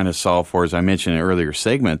we're trying to solve for, as I mentioned in an earlier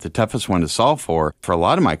segment, the toughest one to solve for a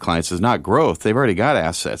lot of my clients is not growth. They've already got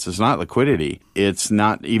assets. It's not liquidity. It's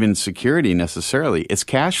not even security necessarily. It's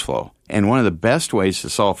cash flow. And one of the best ways to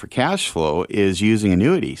solve for cash flow is using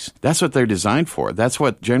annuities. That's what they're designed for. That's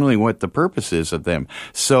generally what the purpose is of them.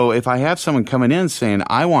 So if I have someone coming in saying,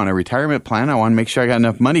 I want a retirement plan, I want to make sure I got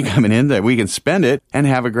enough money coming in that we can spend it and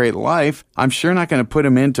have a great life, I'm sure not going to put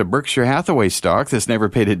them into Berkshire Hathaway stock that's never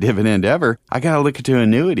paid a dividend ever. I got to look into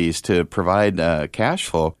annuities to provide cash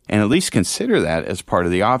flow and at least consider that as part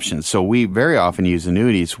of the options. So we very often use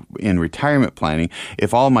annuities in retirement planning.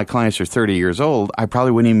 If all my clients are 30 years old, I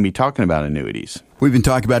probably wouldn't even be talking about annuities. We've been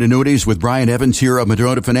talking about annuities with Brian Evans here of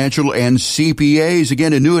Madrona Financial and CPAs.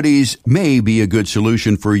 Again, annuities may be a good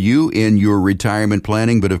solution for you in your retirement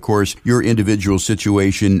planning, but of course, your individual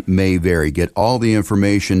situation may vary. Get all the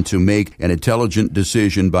information to make an intelligent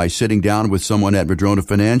decision by sitting down with someone at Madrona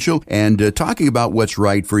Financial and talking about what's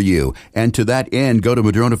right for you. And to that end, go to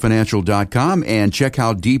MadronaFinancial.com and check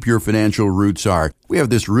how deep your financial roots are. We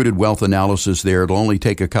have this rooted wealth analysis there. It'll only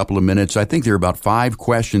take a couple of minutes. I think there are about 5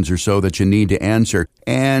 questions or so that you need to answer.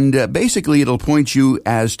 And basically, it'll point you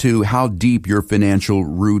as to how deep your financial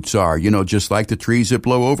roots are. Just like the trees that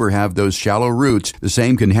blow over have those shallow roots, the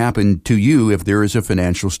same can happen to you if there is a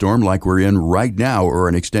financial storm like we're in right now or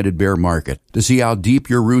an extended bear market. To see how deep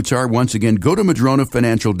your roots are, once again, go to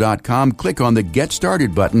MadronaFinancial.com, click on the Get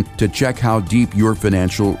Started button to check how deep your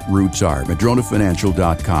financial roots are.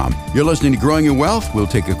 MadronaFinancial.com. You're listening to Growing Your Wealth. We'll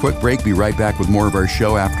take a quick break, be right back with more of our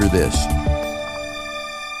show after this.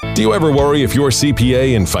 Do you ever worry if your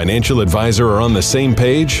CPA and financial advisor are on the same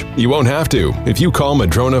page? You won't have to if you call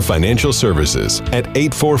Madrona Financial Services at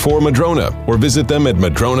 844-MADRONA or visit them at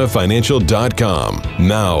MadronaFinancial.com.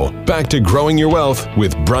 Now, back to Growing Your Wealth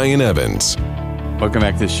with Brian Evans. Welcome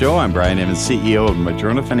back to the show. I'm Brian Evans, CEO of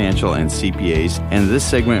Madrona Financial and CPAs. And in this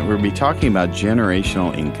segment, we'll be talking about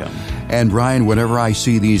generational income. And Brian, whenever I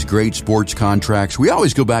see these great sports contracts, we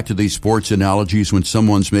always go back to these sports analogies when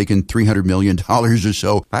someone's making $300 million or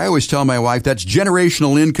so. I always tell my wife, that's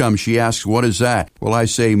generational income. She asks, what is that? Well, I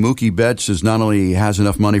say Mookie Betts is not only has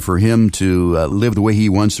enough money for him to live the way he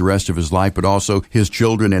wants the rest of his life, but also his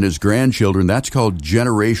children and his grandchildren. That's called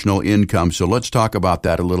generational income. So let's talk about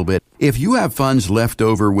that a little bit. If you have funds left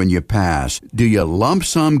over when you pass, do you lump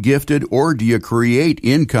sum gift it or do you create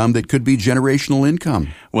income that could be generational income?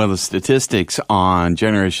 Well, the statistics on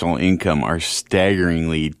generational income are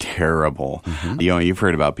staggeringly terrible. Mm-hmm. You've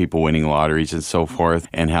heard about people winning lotteries and so forth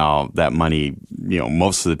and how that money,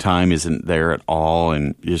 most of the time isn't there at all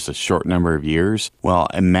in just a short number of years. Well,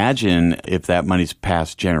 imagine if that money's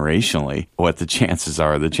passed generationally, what the chances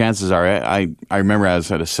are. The chances are, I remember I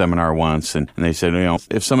was at a seminar once and they said,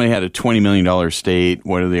 if somebody had a $20 million estate,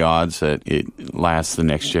 what are the odds that it lasts the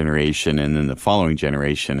next generation and then the following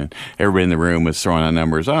generation? And everybody in the room was throwing out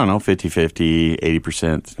numbers, 50-50,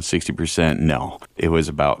 80%, 60%. No, it was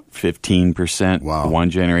about 15%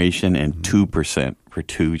 one generation and 2% for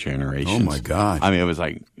 2 generations. Oh, my God. I mean, it was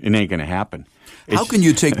like It ain't going to happen. How can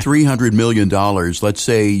you take $300 million? Let's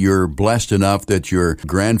say you're blessed enough that your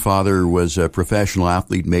grandfather was a professional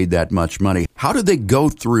athlete, made that much money. How did they go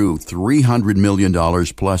through $300 million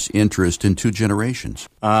plus interest in 2 generations?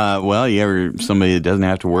 Well, you ever somebody that doesn't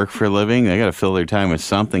have to work for a living, they got to fill their time with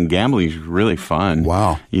something. Gambling's really fun.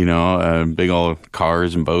 Wow. Big old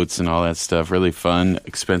cars and boats and all that stuff, really fun.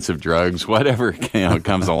 Expensive drugs, whatever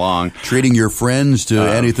comes along. Treating your friends to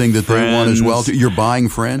anything that they want as well. You're buying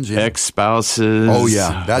friends? Yeah. Ex-spouses. Oh,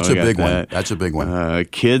 yeah. That's a big one. That's a big one.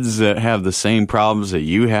 Kids that have the same problems that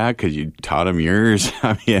you had because you taught them yours.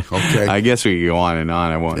 Okay. I guess we could go on and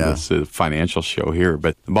on. I won't. This is a financial show here.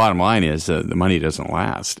 But the bottom line is the money doesn't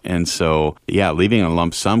last. And so, leaving a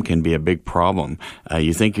lump sum can be a big problem.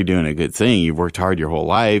 You think you're doing a good thing. You've worked hard your whole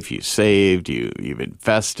life. You saved. You've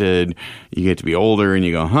invested. You get to be older and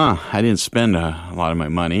you go, I didn't spend a lot of my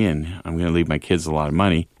money and I'm going to leave my kids a lot of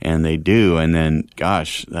money. And they do. And then,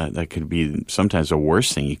 gosh, that could be sometimes the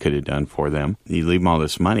worst thing you could have done for them. You leave them all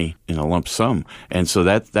this money in a lump sum. And so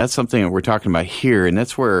that's something that we're talking about here. And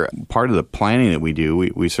that's where part of the planning that we do,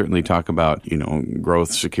 we certainly talk about,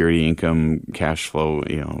 growth, security, income, cash flow,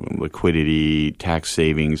 liquidity, tax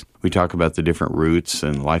savings. We talk about the different routes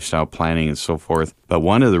and lifestyle planning and so forth. But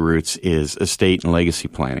one of the routes is estate and legacy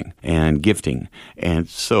planning and gifting. And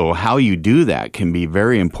so how you do that can be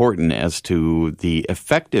very important as to the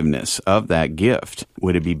effectiveness of that gift.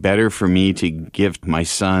 Would it be better for me to gift my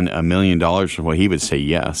son $1 million? Well, he would say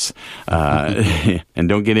yes. And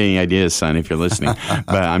don't get any ideas, son, if you're listening.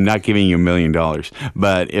 But I'm not giving you $1 million.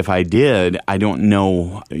 But if I did, I don't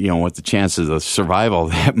know, what the chances of survival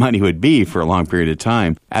of that money would be for a long period of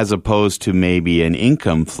time, as opposed to maybe an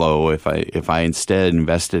income flow. If I instead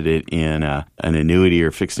invested it in an annuity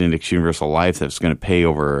or fixed index universal life that's going to pay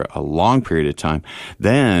over a long period of time,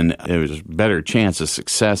 then there's a better chance of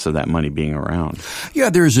success of that money being around. Yeah,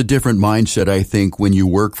 there's a different mindset, I think, when you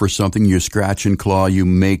work for something, you scratch and claw, you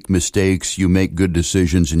make mistakes, you make good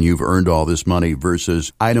decisions, and you've earned all this money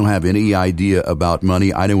versus I don't have any idea about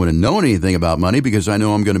money. I don't want to know anything about money because I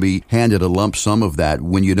know I'm going to be handed a lump sum of that.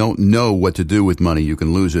 When you don't know what to do with money, you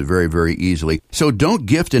can lose it very, very easily. So don't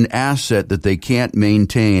gift an asset that they can't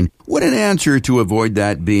maintain. What an answer to avoid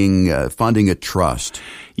that being funding a trust.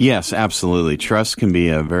 Yes, absolutely. Trust can be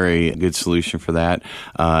a very good solution for that.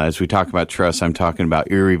 As we talk about trust, I'm talking about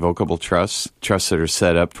irrevocable trusts that are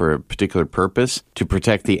set up for a particular purpose to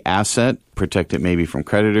protect the asset, protect it maybe from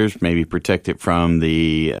creditors, maybe protect it from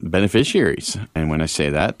the beneficiaries. And when I say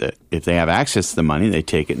that if they have access to the money, they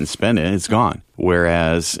take it and spend it, it's gone.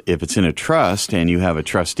 Whereas if it's in a trust and you have a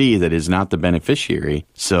trustee that is not the beneficiary,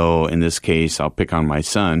 so in this case, I'll pick on my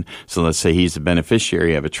son. So let's say he's the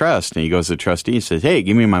beneficiary of a trust and he goes to the trustee and says, hey,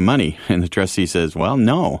 give me my money. And the trustee says, well,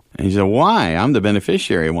 no. And he said, why? I'm the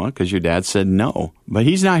beneficiary. Well, because your dad said no. But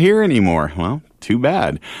he's not here anymore. Well, too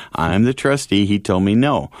bad. I'm the trustee. He told me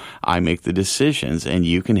no. I make the decisions, and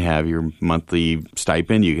you can have your monthly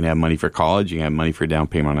stipend. You can have money for college. You can have money for down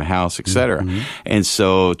payment on a house, etc. Mm-hmm. And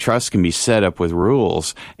so trust can be set up with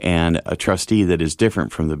rules and a trustee that is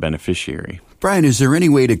different from the beneficiary. Brian, is there any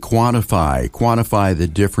way to quantify the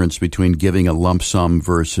difference between giving a lump sum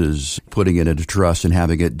versus putting it in a trust and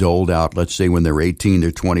having it doled out, let's say when they're 18,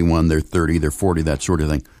 they're 21, they're 30, they're 40, that sort of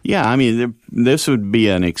thing? Yeah, I mean, this would be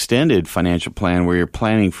an extended financial plan where you're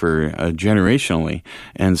planning for generationally.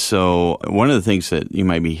 And so one of the things that you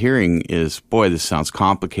might be hearing is, boy, this sounds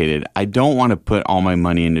complicated. I don't want to put all my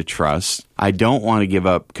money into trusts. I don't want to give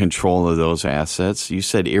up control of those assets. You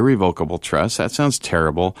said irrevocable trust. That sounds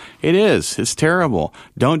terrible. It is. It's terrible.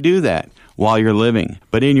 Don't do that while you're living.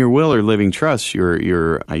 But in your will or living trust,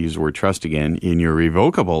 your I use the word trust again, in your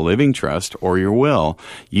revocable living trust or your will,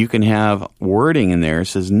 you can have wording in there that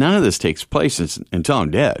says none of this takes place until I'm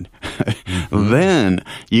dead. Mm-hmm. Then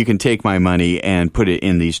you can take my money and put it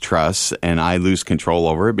in these trusts and I lose control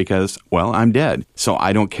over it because, well, I'm dead. So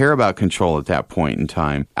I don't care about control at that point in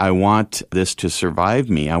time. I want this to survive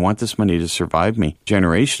me. I want this money to survive me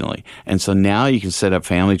generationally. And so now you can set up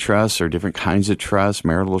family trusts or different kinds of trusts,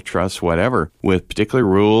 marital trusts, whatever, with particular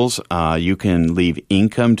rules. You can leave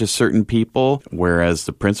income to certain people, whereas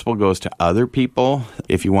the principal goes to other people.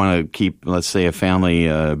 If you want to keep, let's say, a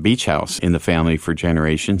family beach house in the family for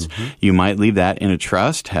generations, you might leave that in a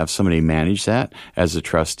trust, have somebody manage that as a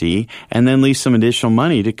trustee, and then leave some additional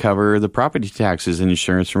money to cover the property taxes and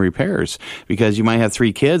insurance and repairs. Because you might have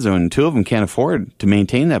 3 kids and 2 of them can't afford to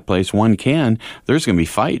maintain that place. 1 can. There's going to be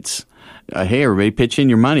fights. Hey, everybody, pitch in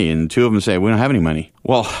your money. And 2 of them say, we don't have any money.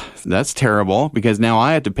 Well, that's terrible because now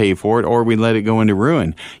I have to pay for it or we let it go into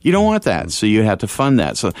ruin. You don't want that, so you have to fund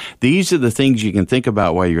that. So these are the things you can think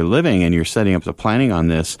about while you're living and you're setting up the planning on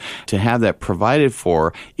this to have that provided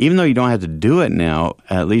for. Even though you don't have to do it now,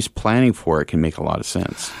 at least planning for it can make a lot of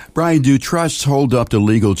sense. Brian, do trusts hold up to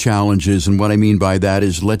legal challenges? And what I mean by that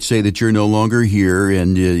is, let's say that you're no longer here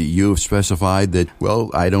and you have specified that, well,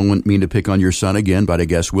 I don't mean to pick on your son again, but I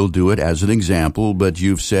guess we'll do it as an example. But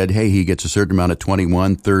you've said, hey, he gets a certain amount at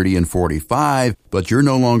 21, 30, and 45, but you're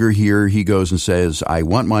no longer here. He goes and says, I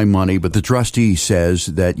want my money, but the trustee says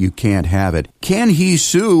that you can't have it. Can he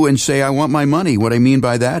sue and say, I want my money? What I mean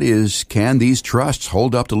by that is, can these trusts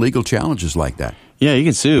hold up to legal challenges like that? Yeah, he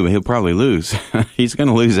can sue, but he'll probably lose. He's going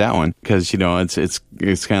to lose that one because,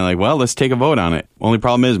 it's kind of like, well, let's take a vote on it. Only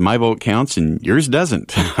problem is my vote counts and yours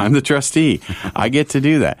doesn't. I'm the trustee. I get to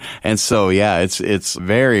do that. And so, yeah, it's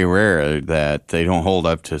very rare that they don't hold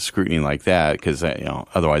up to scrutiny like that because,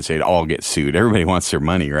 otherwise they'd all get sued. Everybody wants their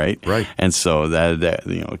money, right? Right. And so that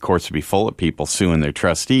the courts would be full of people suing their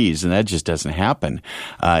trustees, and that just doesn't happen.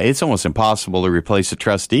 It's almost impossible to replace a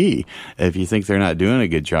trustee. If you think they're not doing a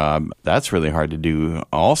good job, that's really hard to do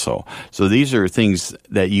also. So these are things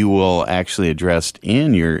that you will actually address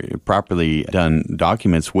in your properly done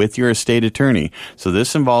documents with your estate attorney. So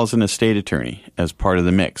this involves an estate attorney as part of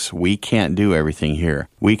the mix. We can't do everything here.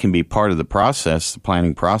 We can be part of the process, the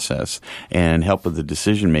planning process, and help with the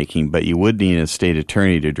decision making, but you would need an estate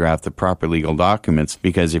attorney to draft the proper legal documents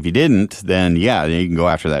because if you didn't, then you can go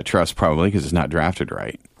after that trust probably because it's not drafted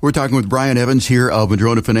right. We're talking with Brian Evans here of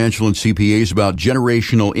Madrona Financial and CPAs about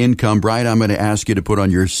generational income. Brian, I'm going to ask you to put on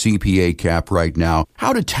your CPA cap right now.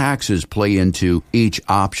 How do taxes play into each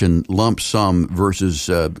option, lump sum versus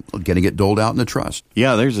getting it doled out in the trust?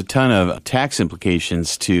 Yeah, there's a ton of tax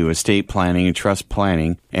implications to estate planning and trust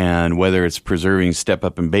planning, and whether it's preserving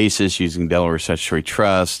step-up in basis using Delaware Statutory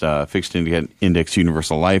Trust, fixed index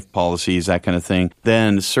universal life policies, that kind of thing,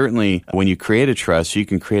 then certainly when you create a trust, you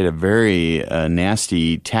can create a very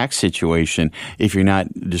nasty tax situation if you're not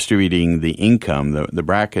distributing the income. The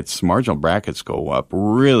brackets, marginal brackets go up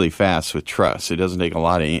really fast with trusts. It doesn't take a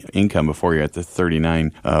lot of income before you're at the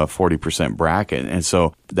 40% bracket. And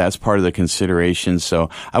so that's part of the consideration. So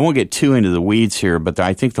I won't get too into the weeds here, but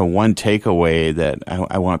I think the one takeaway that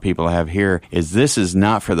I want people to have here is this is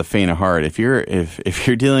not for the faint of heart. If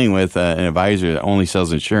you're dealing with an advisor that only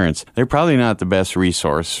sells insurance, they're probably not the best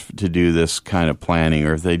resource to do this kind of planning,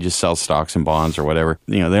 or if they just sell stocks and bonds or whatever,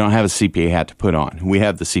 they don't have a CPA hat to put on. We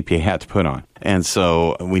have the CPA hat to put on. And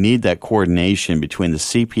so we need that coordination between the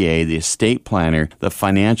CPA, the estate planner, the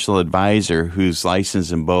financial advisor who's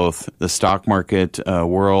licensed in both the stock market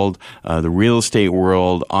world, the real estate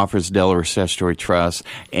world, offers Delaware Statutory Trust,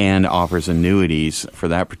 and offers annuities for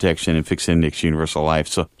that protection and fixed index universal life.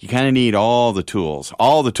 So you kind of need all the tools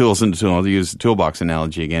in the tool. I'll use the toolbox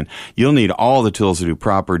analogy again. You'll need all the tools to do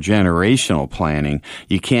proper generational planning.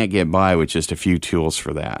 You can't get by with just a few tools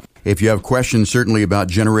for that. If you have questions certainly about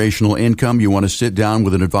generational income, you want to sit down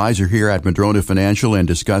with an advisor here at Madrona Financial and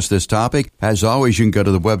discuss this topic, as always, you can go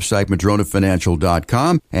to the website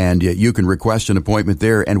madronafinancial.com and you can request an appointment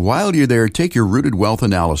there. And while you're there, take your Rooted Wealth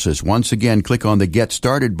analysis. Once again, click on the Get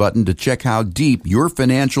Started button to check how deep your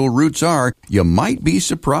financial roots are. You might be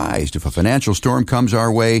surprised. If a financial storm comes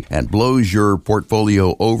our way and blows your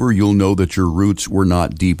portfolio over, you'll know that your roots were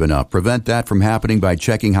not deep enough. Prevent that from happening by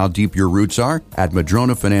checking how deep your roots are at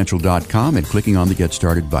madronafinancial.com and clicking on the Get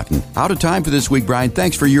Started button. Out of time for this week, Brian.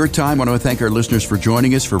 Thanks for your time. I want to thank our listeners for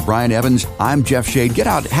joining us. For Brian Evans, I'm Jeff Shade. Get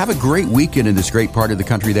out. Have a great weekend in this great part of the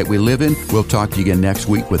country that we live in. We'll talk to you again next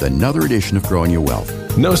week with another edition of Growing Your Wealth.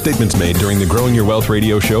 No statements made during the Growing Your Wealth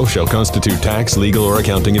radio show shall constitute tax, legal, or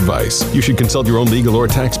accounting advice. You should consult your own legal or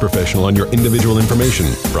tax professional on your individual information.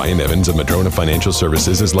 Brian Evans of Madrona Financial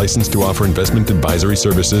Services is licensed to offer investment advisory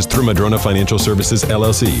services through Madrona Financial Services,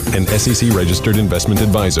 LLC, an SEC-registered investment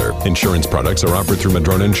advisor. Insurance products are offered through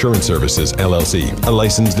Madrona Insurance Services, LLC, a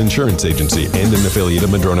licensed insurance agency and an affiliate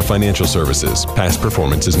of Madrona Financial Services. Past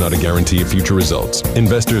performance is not a guarantee of future results.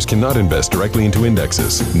 Investors cannot invest directly into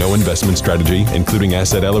indexes. No investment strategy, including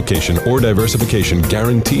asset allocation or diversification,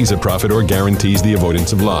 guarantees a profit or guarantees the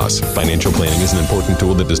avoidance of loss. Financial planning is an important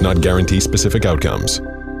tool that does not guarantee specific outcomes.